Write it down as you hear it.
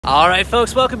All right,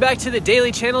 folks, welcome back to the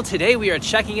Daily Channel. Today we are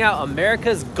checking out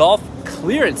America's Golf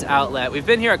Clearance Outlet. We've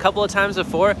been here a couple of times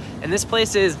before, and this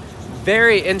place is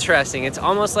very interesting. It's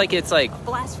almost like it's like a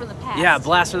blast from the past. Yeah,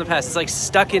 blast from the past. It's like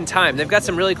stuck in time. They've got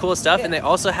some really cool stuff, and they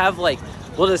also have like,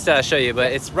 we'll just show you,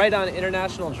 but it's right on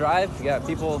International Drive. You got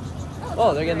people,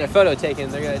 oh, they're getting their photo taken.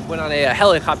 Went on a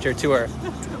helicopter tour.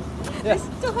 Yeah. They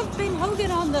still have Ben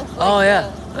Hogan on the. Like, oh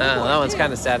yeah, that one's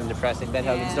kind of sad and depressing. Ben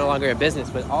Hogan's no longer in business,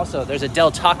 but also there's a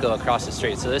Del Taco across the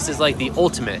street. So this is like the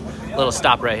ultimate little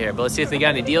stop right here. But let's see if they got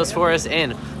any deals for us,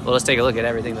 and well, let's take a look at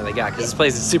everything that they got, because this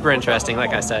place is super interesting,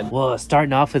 like I said. Whoa,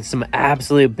 starting off with some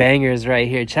absolute bangers right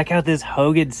here. Check out this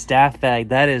Hogan staff bag.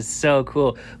 That is so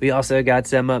cool. We also got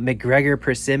some McGregor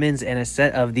persimmons and a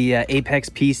set of the Apex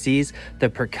PCs, the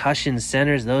percussion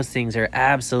centers. Those things are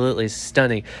absolutely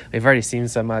stunning. We've already seen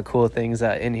some cool things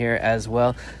in here as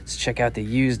well. Let's check out the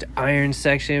used iron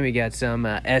section. We got some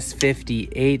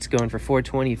S58s going for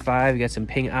 $425. We got some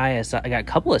Ping ISI. I got a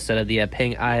couple of set of the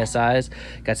Ping ISIs.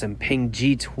 Got some Ping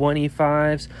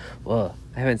G25s. Whoa,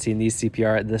 I haven't seen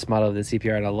this model of the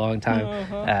CPR in a long time.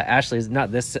 Ashley's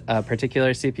not this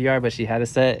particular CPR, but she had a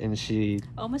set and she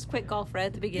almost quit golf right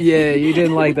at the beginning. Yeah, you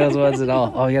didn't like those ones at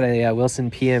all. Oh, you got a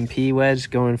Wilson PMP wedge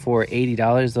going for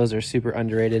 $80. Those are super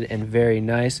underrated and very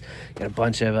nice. Got a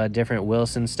bunch of different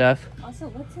Wilson stuff. Also,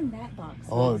 what's in that box?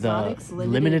 Oh, the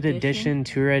limited edition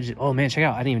Tour Edge. Oh man, check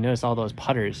out! I didn't even notice all those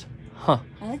putters. Huh.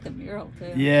 I like the mural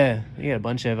too. Yeah, you got a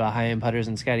bunch of high-end putters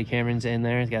and Scotty Camerons in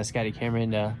there. It's got a Scotty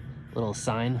Cameron little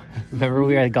sign. Remember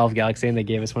we were at Golf Galaxy and they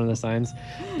gave us one of the signs?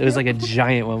 It was like a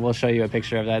giant one. We'll show you a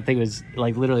picture of that. I think it was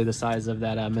like literally the size of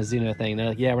that Mizuno thing. They're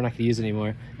like, yeah, we're not gonna use it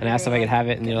anymore. And I asked if I could have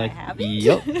it, and they're like,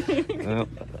 yup. Well,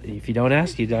 if you don't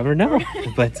ask, you never know.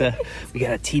 But we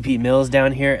got a TP Mills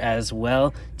down here as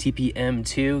well. TP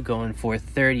M2 going for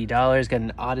 $30. Got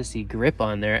an Odyssey grip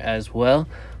on there as well.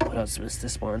 What else was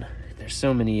this one? There's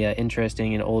so many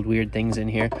interesting and old weird things in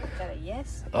here. Got a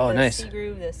Yes. Oh, nice.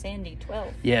 Seagroove, the Sandy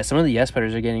 12. Yeah, some of the Yes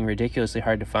putters are getting ridiculously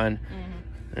hard to find.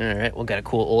 All right, we've got a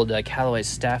cool old Callaway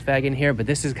staff bag in here, but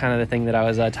this is kind of the thing that I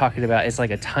was talking about. It's like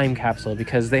a time capsule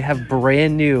because they have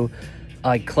brand new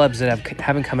clubs that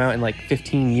haven't come out in like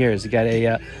 15 years. You got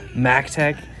a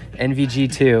MacTech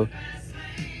NVG2.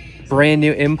 Brand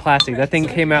new in plastic. That thing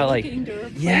came out like,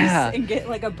 yeah, and get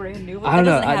like a brand new one. I don't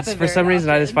know, for some reason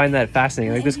I just find that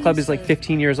fascinating. Like, this club is like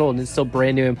 15 years old and it's still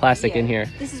brand new in plastic in here.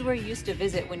 This is where you used to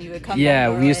visit when you would come.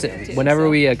 Yeah, we used to, whenever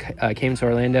we came to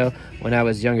Orlando when I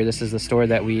was younger, this is the store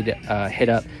that we'd hit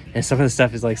up, and some of the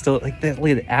stuff is like still like look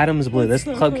at the Adams Blue. This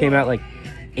club came out like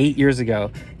 8 years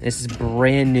ago. This is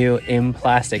brand new in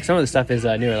plastic. Some of the stuff is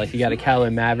newer, like you got a Callaway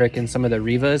Maverick and some of the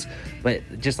Rivas,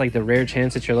 but just like the rare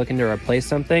chance that you're looking to replace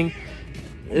something,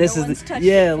 this is look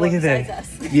at that.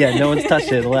 Yeah, no one's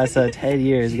touched it the last 10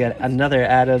 years. You got another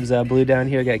Adams Blue down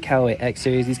here. You got Callaway X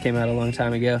Series. These came out a long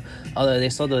time ago, although they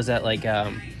sold those at like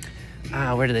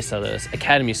where do they sell those?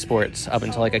 Academy Sports up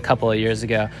until like a couple of years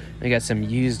ago. We got some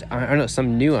used, I don't know,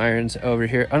 some new irons over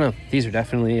here. Oh no, these are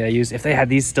definitely used. If they had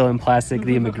these still in plastic,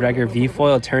 the McGregor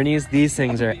V-foil tourneys, these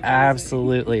things are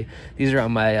absolutely, these are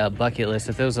on my bucket list.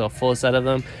 If there was a full set of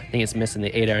them, I think it's missing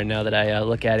the 8 iron now that I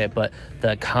look at it, but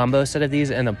the combo set of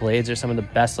these and the blades are some of the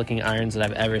best looking irons that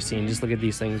I've ever seen. Just look at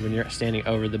these things when you're standing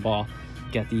over the ball.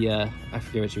 Got the I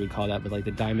forget what you would call that, but like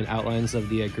the diamond outlines of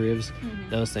the grooves.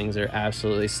 Those things are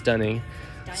absolutely stunning.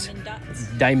 Diamond dots.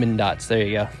 Diamond dots, there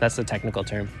you go, that's the technical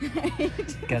term.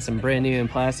 Got some brand new and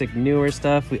plastic newer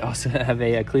stuff. We also have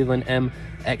a Cleveland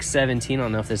MX17. I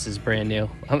don't know if this is brand new.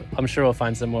 I'm sure we'll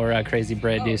find some more crazy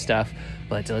brand new stuff,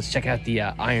 but let's check out the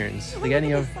irons. They got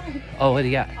any over? Oh, what do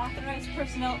you got? Authorized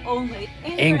personnel only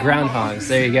and groundhogs.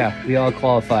 There you go, we all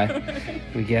qualify.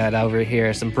 We got over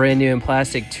here some brand new and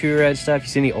plastic Tour Edge stuff. You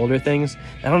see any older things?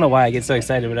 I don't know why I get so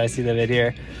excited when I see them in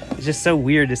here. It's just so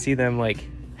weird to see them, like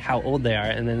how old they are,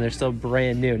 and then they're still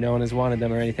brand new. No one has wanted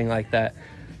them or anything like that.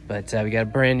 But we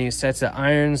got brand new sets of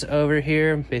irons over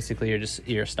here. Basically, you're just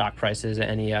your stock prices at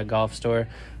any golf store.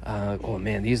 Oh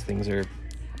man, these things are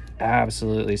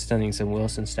absolutely stunning. Some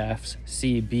Wilson staffs,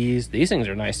 CBs. These things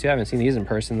are nice too. I haven't seen these in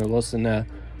person. The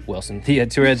the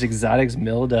Tour Edge Exotics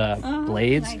milled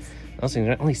blades. Nice. Those things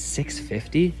are only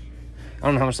 $650. I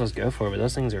don't know how much those go for, but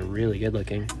those things are really good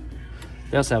looking.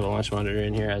 We also have a launch monitor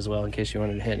in here as well in case you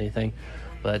wanted to hit anything.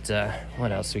 But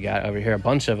what else we got over here? A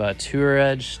bunch of Tour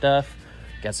Edge stuff.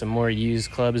 Got some more used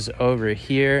clubs over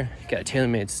here. Got a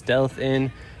TaylorMade Stealth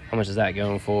in. How much is that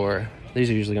going for?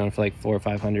 These are usually going for like $400 or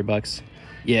 $500.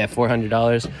 Yeah,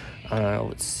 $400.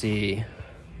 Let's see.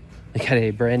 We got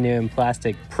a brand new in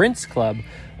plastic Prince club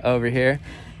over here.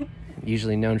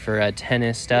 usually known for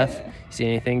tennis stuff. Yeah. See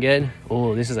anything good?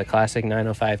 Oh, this is a classic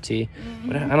 905T.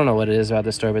 But I don't know what it is about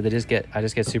the store, but I just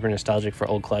get super nostalgic for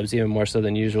old clubs, even more so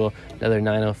than usual. Another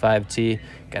 905T.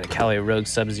 Got a Callaway Rogue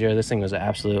Sub-Zero. This thing was an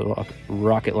absolute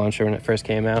rocket launcher when it first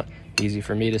came out. Easy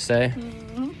for me to say.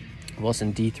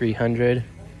 Wilson D300.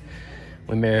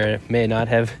 We may not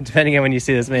have, depending on when you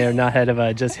see this, may or not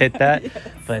have just hit that. Yes.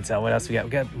 But what else we got?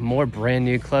 We got more brand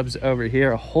new clubs over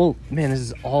here. Man, this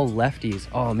is all lefties.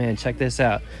 Oh man, check this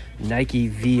out. Nike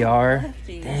VR.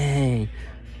 Lefties. Dang.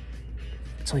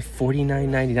 It's only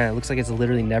 $49.99. It looks like it's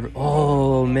literally never.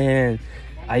 Oh man.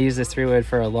 I used this 3-wood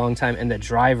for a long time, and the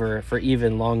driver for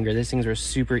even longer. These things were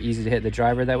super easy to hit. The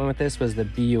driver that went with this was the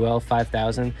BUL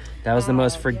 5000. That was the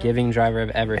most forgiving driver I've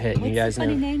ever hit. And What's you guys the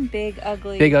funny know, name? Big,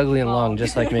 ugly, and long,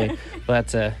 just like me.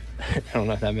 But I don't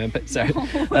know what that meant, but sorry.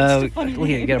 What's the funny Look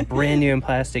at it, name? got a brand new in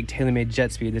plastic TaylorMade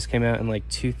Jet Speed. This came out in like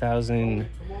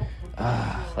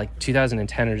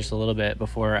 2010 or just a little bit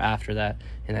before or after that,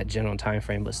 in that general time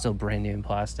frame, but still brand new in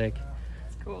plastic.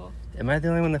 That's cool. Am I the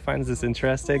only one that finds this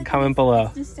interesting? Comment below.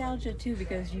 It's nostalgia too,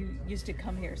 because you used to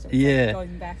come here, so it's Yeah. like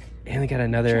going back. And we got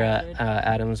another Childhood.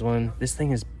 Adams one. This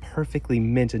thing is perfectly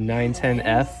mint, a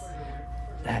 910F.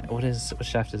 What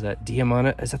shaft is that?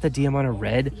 Diamante? Is that the Diamante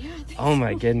Red? Yeah, I think Oh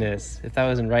my so. goodness. If that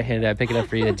wasn't right-handed, I'd pick it up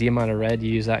for you. The Diamante Red,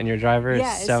 you use that in your driver. Yeah,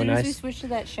 It's as so soon as we nice. switched to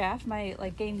that shaft, my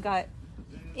game got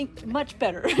much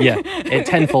better. Yeah, it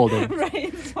tenfolded.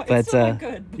 Right. So But it's still not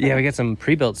good. yeah, we got some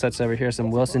pre-built sets over here. Some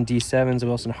Wilson D7s,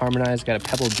 Wilson Harmonized. Got a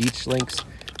Pebble Beach Links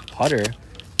putter.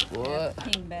 What?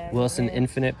 Ping bag, Wilson red.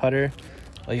 Infinite putter.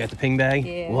 Oh, you got the ping bag?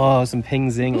 Yeah. Whoa, some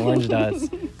ping zing orange dots.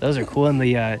 Those are cool. And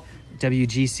the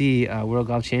WGC World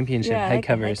Golf Championship Yeah, I head like the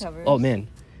head covers. covers. Oh man,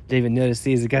 David noticed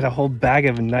these. It got a whole bag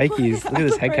of Nikes. Look at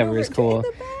this head Right cover, over is to cool.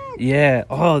 the bag. Yeah.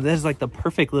 Oh, that's like the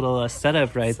perfect little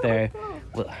setup right So there. cool.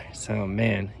 Well, so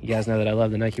man, you guys know that I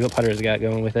love the Nike. What putters got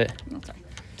going with it? Oh, sorry.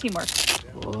 Teamwork.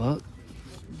 Whoa.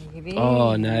 Maybe.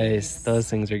 Oh, nice. Those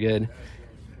things are good.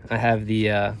 I have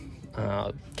the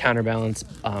counterbalance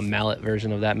mallet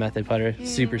version of that method putter.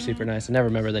 Super nice. I never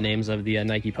remember the names of the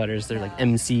Nike putters. They're like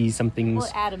MC somethings.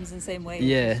 Well, Adams in the same way.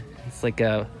 Yeah, it's like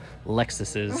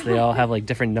Lexuses. They all have like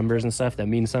different numbers and stuff that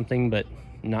mean something, but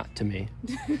not to me.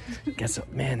 Guess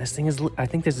what? Man, this thing is. I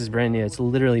think this is brand new. It's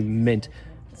literally mint.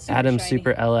 Super Adams shiny.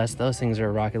 Super LS. Those things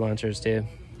are rocket launchers too.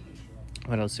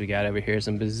 What else we got over here?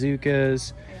 Some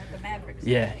bazookas. I got the Mavericks.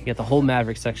 Yeah, you got the whole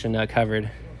Maverick section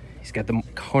covered. He's got the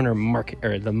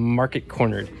market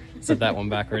cornered. Said that one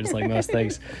backwards like most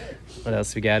things. What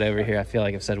else we got over here? I feel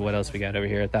like I've said what else we got over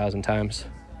here 1,000 times.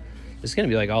 This is gonna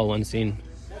be like all one scene.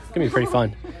 It's gonna be pretty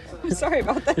fun. Sorry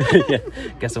about that. Yeah,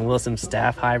 got some Wilson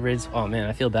staff hybrids. Oh man,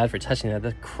 I feel bad for touching that.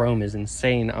 The chrome is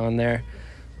insane on there.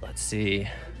 Let's see.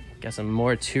 Got some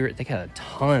more Tour. They got a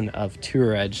ton of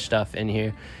Tour Edge stuff in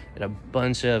here. Got a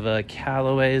bunch of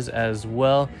Callaways as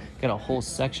well. Got a whole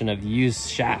section of used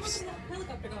shafts.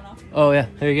 Helicopter going off. Oh yeah,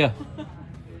 there you go.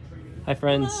 Hi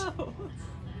friends. Oh.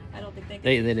 I don't think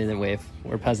They didn't wave.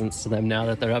 We're peasants to them now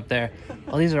that they're up there.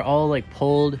 Oh, these are all like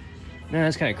pulled. Man,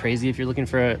 that's kind of crazy if you're looking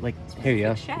for like, here you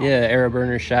go. Shaft. Yeah, Aero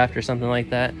Burner shaft or something like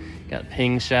that. Got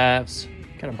ping shafts.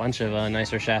 Got a bunch of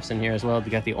nicer shafts in here as well. We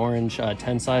got the orange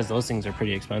 10 size. Those things are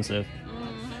pretty expensive.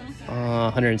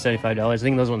 $175. I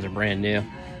think those ones are brand new.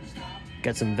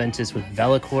 Got some Ventus with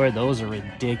Velocore. Those are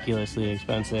ridiculously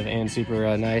expensive and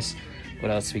super nice.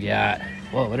 What else we got?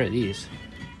 Whoa, what are these?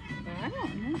 I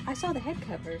don't know. I saw the head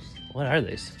covers. What are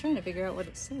these? Trying to figure out what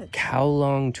it said.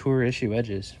 Kowloon Tour issue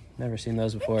edges. Never seen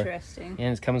those before. Interesting.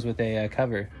 And it comes with a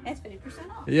cover. That's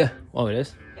 50% off. Yeah. Oh, it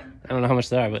is? Yep. I don't know how much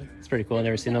they are, but it's pretty cool. I've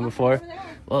never seen them before.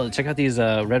 Well, check out these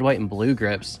red, white, and blue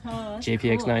grips. Oh, that's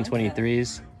JPX cool. I like that.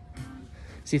 923s.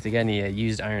 See if they got any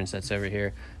used iron sets over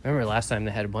here. Remember last time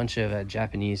they had a bunch of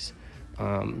Japanese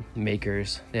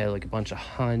makers. They had like a bunch of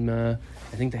Hanma.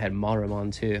 I think they had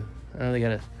Maruman too. Oh, they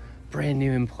got a brand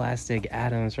new in plastic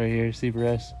Adams right here, Super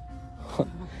S.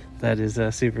 That is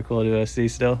super cool to see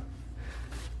still.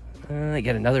 They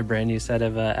got another brand new set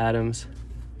of Adams.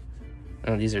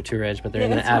 Oh, these are Tour Edge, but they're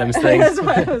in the that's Adams why- things. That's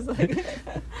why I was like.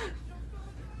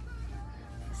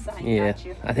 Sign Yeah, got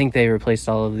you. I think they replaced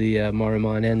all of the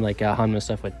Maruman and like Hanma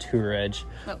stuff with Tour Edge.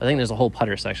 Oh. I think there's a whole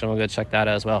putter section. We'll go check that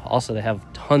out as well. Also, they have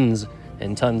tons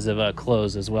and tons of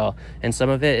clothes as well, and some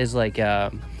of it is like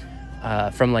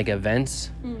from like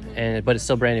events, but it's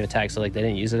still brand new tag. So like they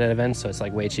didn't use it at events, so it's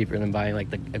like way cheaper than buying like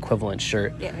the equivalent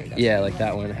shirt. Yeah, here you go. Yeah, like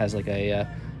that one has like a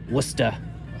Worcester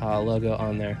logo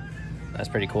on there. That's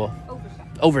pretty cool.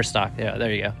 Overstock. Yeah,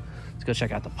 there you go. Let's go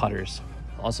check out the putters.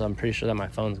 Also, I'm pretty sure that my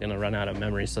phone's gonna run out of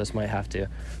memory, so this might have to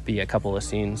be a couple of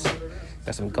scenes.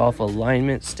 Got some golf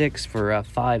alignment sticks for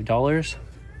 $5.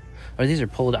 Or these are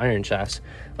pulled iron shafts.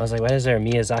 I was like, why is there a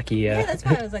Miyazaki? Yeah, that's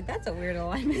why I was like, that's a weird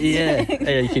alignment. Yeah,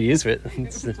 you could use it.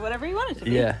 It's whatever you want it to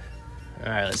be. Yeah.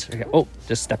 All right, let's. Oh,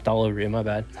 just stepped all over you. My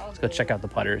bad. Let's go check out the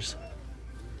putters.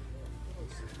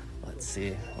 Let's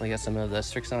see. We got some of the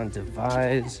Strixon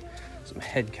divides, some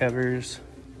head covers.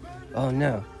 Oh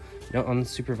no, no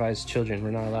unsupervised children. We're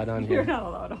not allowed on here. You're not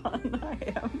allowed on. I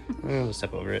am. We'll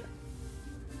step over it.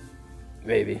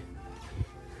 Maybe.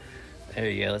 There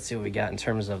you go. Let's see what we got in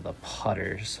terms of the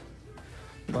putters.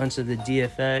 Bunch of the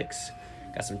DFX.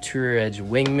 Got some Tour Edge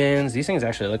Wingmans. These things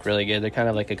actually look really good. They're kind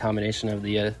of like a combination of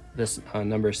the this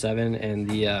number 7 and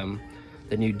the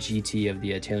new GT of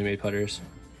the TaylorMade putters.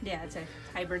 Yeah, it's a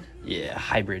hybrid. Yeah,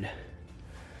 hybrid.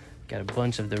 Got a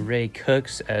bunch of the Ray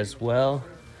Cooks as well.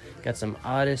 Got some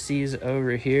Odysseys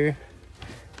over here.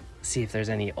 See if there's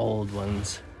any old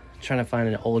ones. Trying to find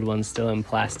an old one still in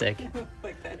plastic.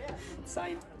 Like that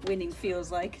sign, winning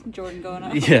feels like Jordan going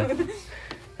up. Yeah.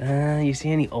 You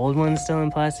see any old ones still in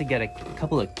plastic? Got a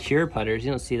couple of Cure putters. You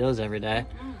don't see those every day.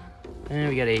 And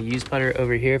we got a used putter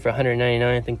over here for $199.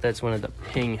 I think that's one of the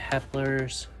Ping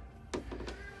Hepplers.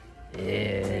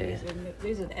 Yeah.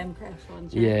 These are the M-Craft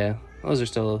ones, right? Yeah. Those are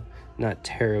still not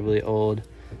terribly old.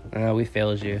 We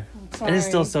failed you. Sorry. It is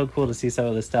still so cool to see some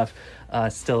of this stuff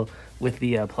still with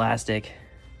the plastic.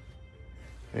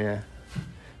 Yeah.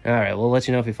 All right, we'll let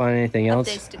you know if we find anything else.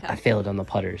 Updates to come. I failed on the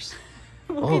putters.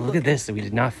 Oh, look at this. We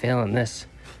did not fail on this.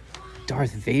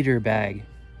 Darth Vader bag.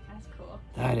 That's cool.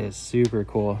 That is super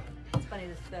cool. It's funny,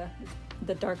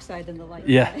 the dark side and the light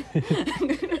Yeah. side.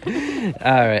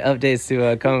 All right, updates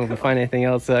to come if we find anything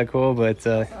else cool, but...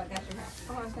 Oh, I got your hat.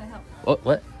 Oh, I was going to help. Oh,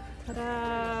 what?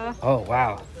 Ta-da! Oh,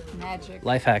 wow. Magic.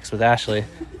 Life hacks with Ashley.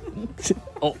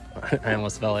 Oh, I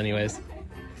almost fell anyways.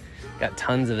 Got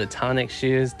tons of Etonic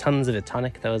shoes. Tons of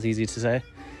Etonic. That was easy to say.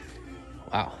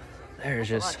 Wow. There's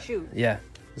That's a lot just... of shoes. Yeah.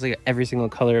 It's like every single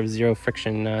color of zero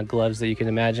friction gloves that you can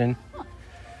imagine. Huh.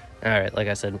 All right, like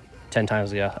I said 10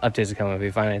 times ago, updates to come if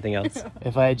we find anything else.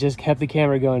 If I had just kept the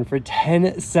camera going for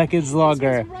 10 seconds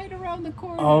longer. This was right around the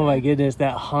corner. Oh my goodness,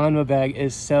 that Hanma bag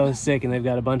is so sick, and they've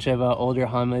got a bunch of older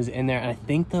Hanmas in there. And I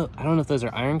think I don't know if those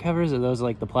are iron covers or those are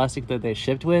like the plastic that they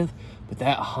shipped with, but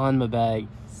that Hanma bag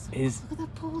is... With a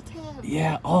pull tab.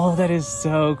 Yeah, oh, that is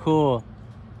so cool.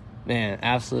 Man,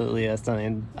 absolutely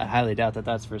stunning. I highly doubt that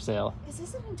that's for sale. Is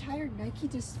this an entire Nike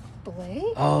display?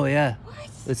 Oh yeah. What?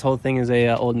 This whole thing is a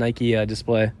old Nike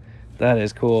display. That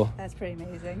is cool. That's pretty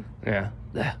amazing. Yeah.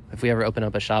 If we ever open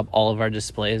up a shop, all of our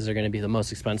displays are going to be the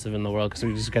most expensive in the world because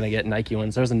we're just going to get Nike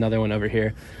ones. There's another one over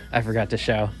here I forgot to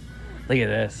show. Look at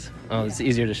this. Oh, it's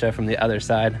easier to show from the other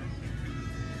side.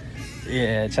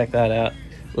 Yeah, check that out.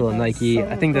 Little That's Nike. so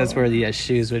I think that's cool. where the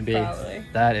shoes would be. Probably.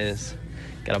 That is.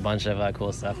 Got a bunch of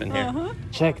cool stuff in here. Uh-huh.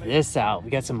 Check this out. We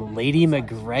got some Lady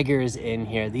McGregors in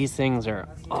here. These things are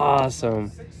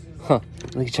awesome. Huh.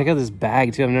 Like, check out this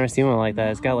bag too. I've never seen one like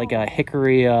that. It's got like a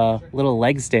hickory little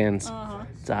leg stands. Uh-huh.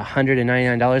 It's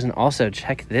 $199. And also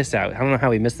check this out. I don't know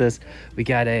how we missed this. We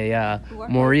got a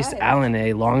Maurice Allen,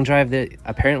 a long drive that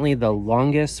apparently the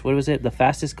longest, what was it? The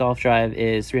fastest golf drive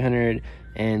is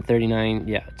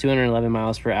 211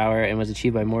 miles per hour and was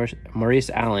achieved by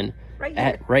Maurice Allen.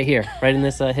 Right here, right in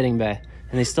this hitting bay.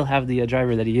 And they still have the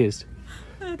driver that he used.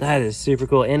 That is super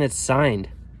cool. And it's signed.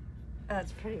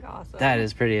 That's pretty awesome. That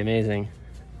is pretty amazing.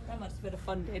 That must have been a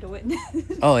fun day to witness.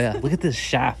 Oh yeah, look at this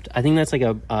shaft. I think that's like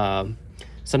a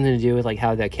something to do with like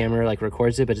how that camera like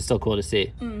records it, but it's still cool to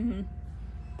see. Mm-hmm.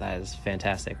 That is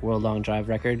fantastic. World long drive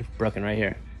record broken right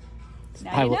here.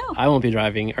 Now you know. I won't be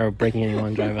driving or breaking any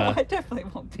long drive. I definitely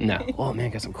won't be. No. Oh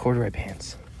man, got some corduroy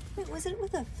pants. Wait, was it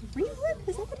with a 3-wood?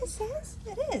 Is that what it says?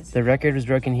 It is. The record was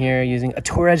broken here using a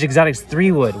Tour Edge Exotics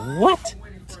 3-wood. What?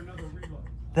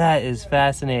 That is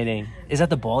fascinating. Is that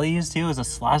the ball he used too? It was a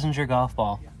Schlesinger golf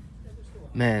ball.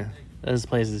 Man, this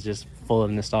place is just full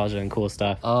of nostalgia and cool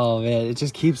stuff. Oh man, it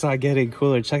just keeps on getting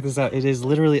cooler. Check this out. It is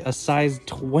literally a size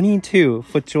 22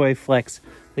 FootJoy Flex.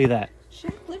 Look at that.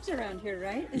 Shaq lives around here,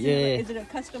 right? Yeah. Is it a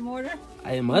custom order?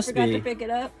 It must Forgot be. to pick it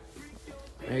up.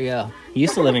 There you go. He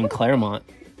used to live in Claremont.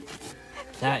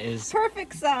 That is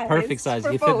Perfect size. perfect size.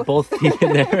 for You fit both feet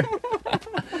in there.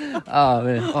 Oh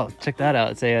man. Oh, check that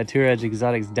out. It's a Tour Edge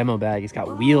Exotics demo bag. It's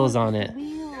got wheels on it.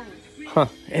 Huh.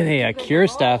 And a Cure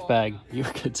staff bag. You're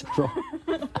good to roll.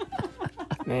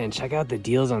 Man, check out the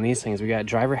deals on these things. We got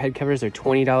driver head covers. They're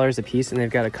 $20 a piece, and they've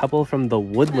got a couple from the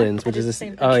Woodlands, which is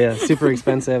a super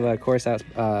expensive course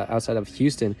outside of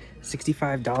Houston.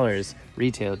 $65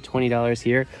 retail, $20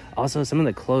 here. Also, some of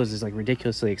the clothes is like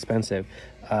ridiculously expensive.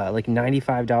 Like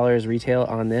 $95 retail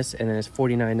on this, and then it's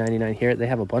 $49.99 here. They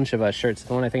have a bunch of shirts.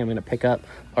 The one I think I'm gonna pick up.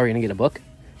 Oh, you're gonna get a book?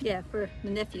 Yeah, for the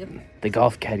nephew. The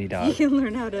golf caddy You dog. can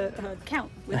learn how to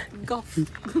count with golf.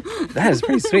 That is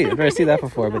pretty sweet. I've never seen that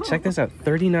before. But check this out,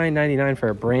 $39.99 for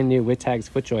a brand new With Tags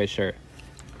FootJoy shirt.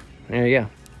 There you go.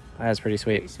 That's pretty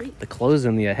sweet. Pretty sweet. The clothes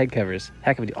and the head covers.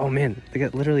 Heck of a deal. Oh man, they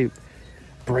got literally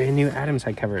brand new Adams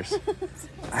head covers.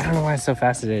 I don't know why it's so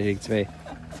fascinating to me.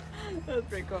 That's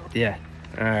pretty cool. Yeah.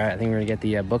 All right, I think we're gonna get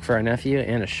the book for our nephew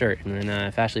and a shirt, and then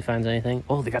if Ashley finds anything,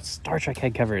 oh, they got Star Trek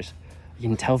head covers. You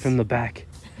can tell from the back.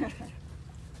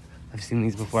 I've seen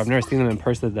these before. I've never seen them in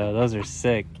person though. Those are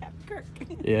sick. Kirk.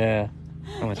 Yeah.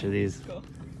 How much are these? Cool.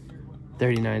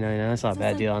 $39.99. That's not a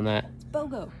bad deal on that. It's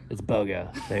BOGO. It's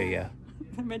BOGO. There you go.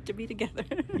 They're meant to be together.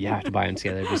 You have to buy them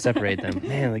together. Just separate them.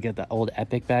 Man, they got the old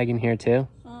Epic bag in here too.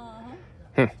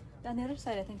 Huh. On the other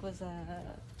side, I think was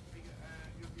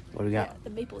What do we got? the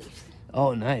Maple Leafs.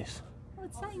 Oh, nice. Oh,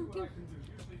 it's signed too.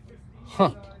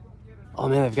 Huh. Oh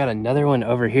man, I've got another one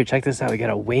over here. Check this out. We got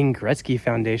a Wayne Gretzky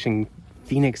Foundation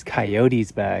Phoenix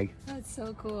Coyotes bag. That's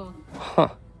so cool. Huh.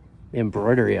 The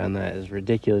embroidery on that is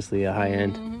ridiculously high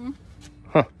end.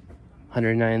 Huh.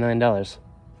 $199.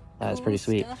 That's pretty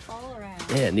sweet. Stuff all around.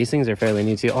 Yeah, and these things are fairly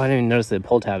new too. Oh, I didn't even notice the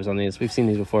pull tabs on these. We've seen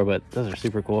these before, but those are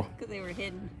super cool. Because they were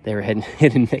hidden. They were hidden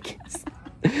Mickeys.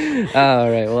 All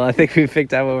right, well, I think we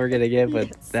picked out what we're gonna get, but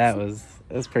Yes. that was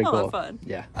pretty Hella cool. fun.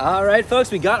 Yeah. All right,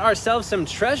 folks, we got ourselves some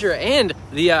treasure, and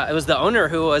the it was the owner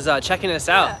who was checking us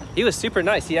out. Yeah. He was super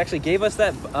nice. He actually gave us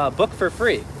that book for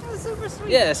free. That was super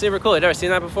sweet. Yeah, super cool. I'd never seen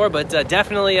that before, but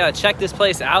definitely check this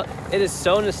place out. It is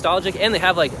so nostalgic, and they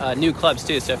have like new clubs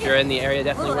too. So if you're in the area,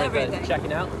 definitely Little worth everything.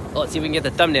 checking out. Well, let's see if we can get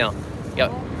the thumbnail.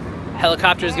 Yep.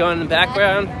 Helicopters going in the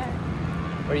background.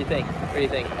 What do you think? What do you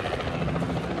think?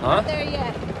 Huh? Not there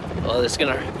yet. Well, it's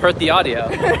gonna hurt the audio.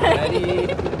 Ready?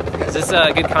 Is this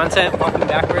good content? Walking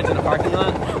backwards in the parking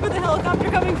lot. With the helicopter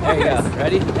coming for There you go. us.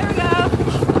 Ready? There we go.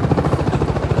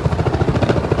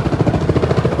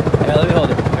 Yeah, let me hold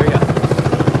it. There we go.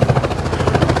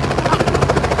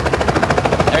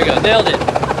 There we go. Nailed it.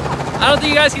 I don't think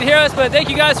you guys can hear us, but thank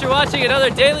you guys for watching another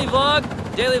daily vlog.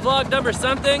 Daily vlog number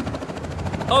something.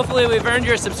 Hopefully we've earned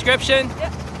your subscription.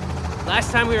 Yep.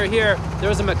 Last time we were here, there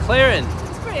was a McLaren.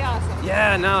 It's pretty awesome.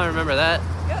 Yeah, now I remember that.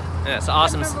 Yep. Yeah, it's I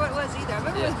awesome. don't remember what it was either. I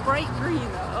remember it was bright green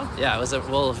though. Yeah, it was.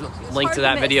 We'll link hard to to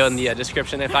that video in miss. the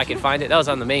description if I can find it. That was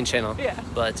on the main channel. Yeah.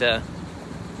 But Del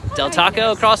nice.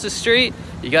 Taco across the street.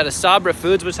 You got a Sabra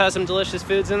Foods, which has some delicious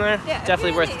foods in there. Yeah.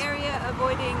 Definitely if worth. you're in the area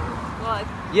avoiding like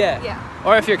Yeah. Yeah.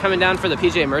 Or if you're coming down for the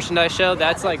PJ merchandise show,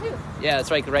 that's that like, too. yeah, it's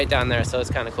like right down there. So it's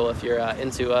kind of cool if you're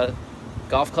into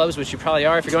golf clubs, which you probably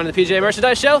are if you're going to the PJ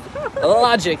merchandise show.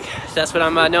 Logic. That's what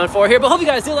I'm known for here. But hope you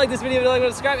guys did like this video. If you like,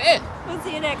 subscribe. And We'll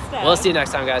see you next time. we'll see you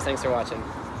next time, guys. Thanks for watching.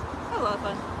 Had a lot of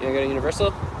fun. You gonna go to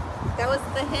Universal? That was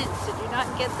the hint. Did you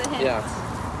not get the hint?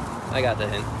 Yeah. I got the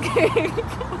hint.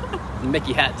 The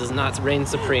Mickey hat does not reign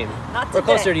supreme. Not We're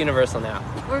closer today. to Universal now.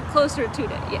 We're closer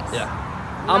today, yes.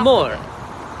 Yeah. Not Amor. today.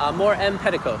 Amor M.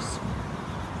 Pedicos.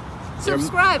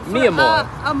 Subscribe for Mi amor.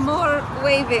 more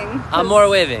waving. Amor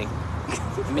waving.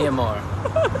 Mi amor.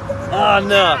 Oh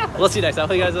no. We'll see you next time.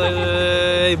 Hope you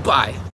guys. Bye.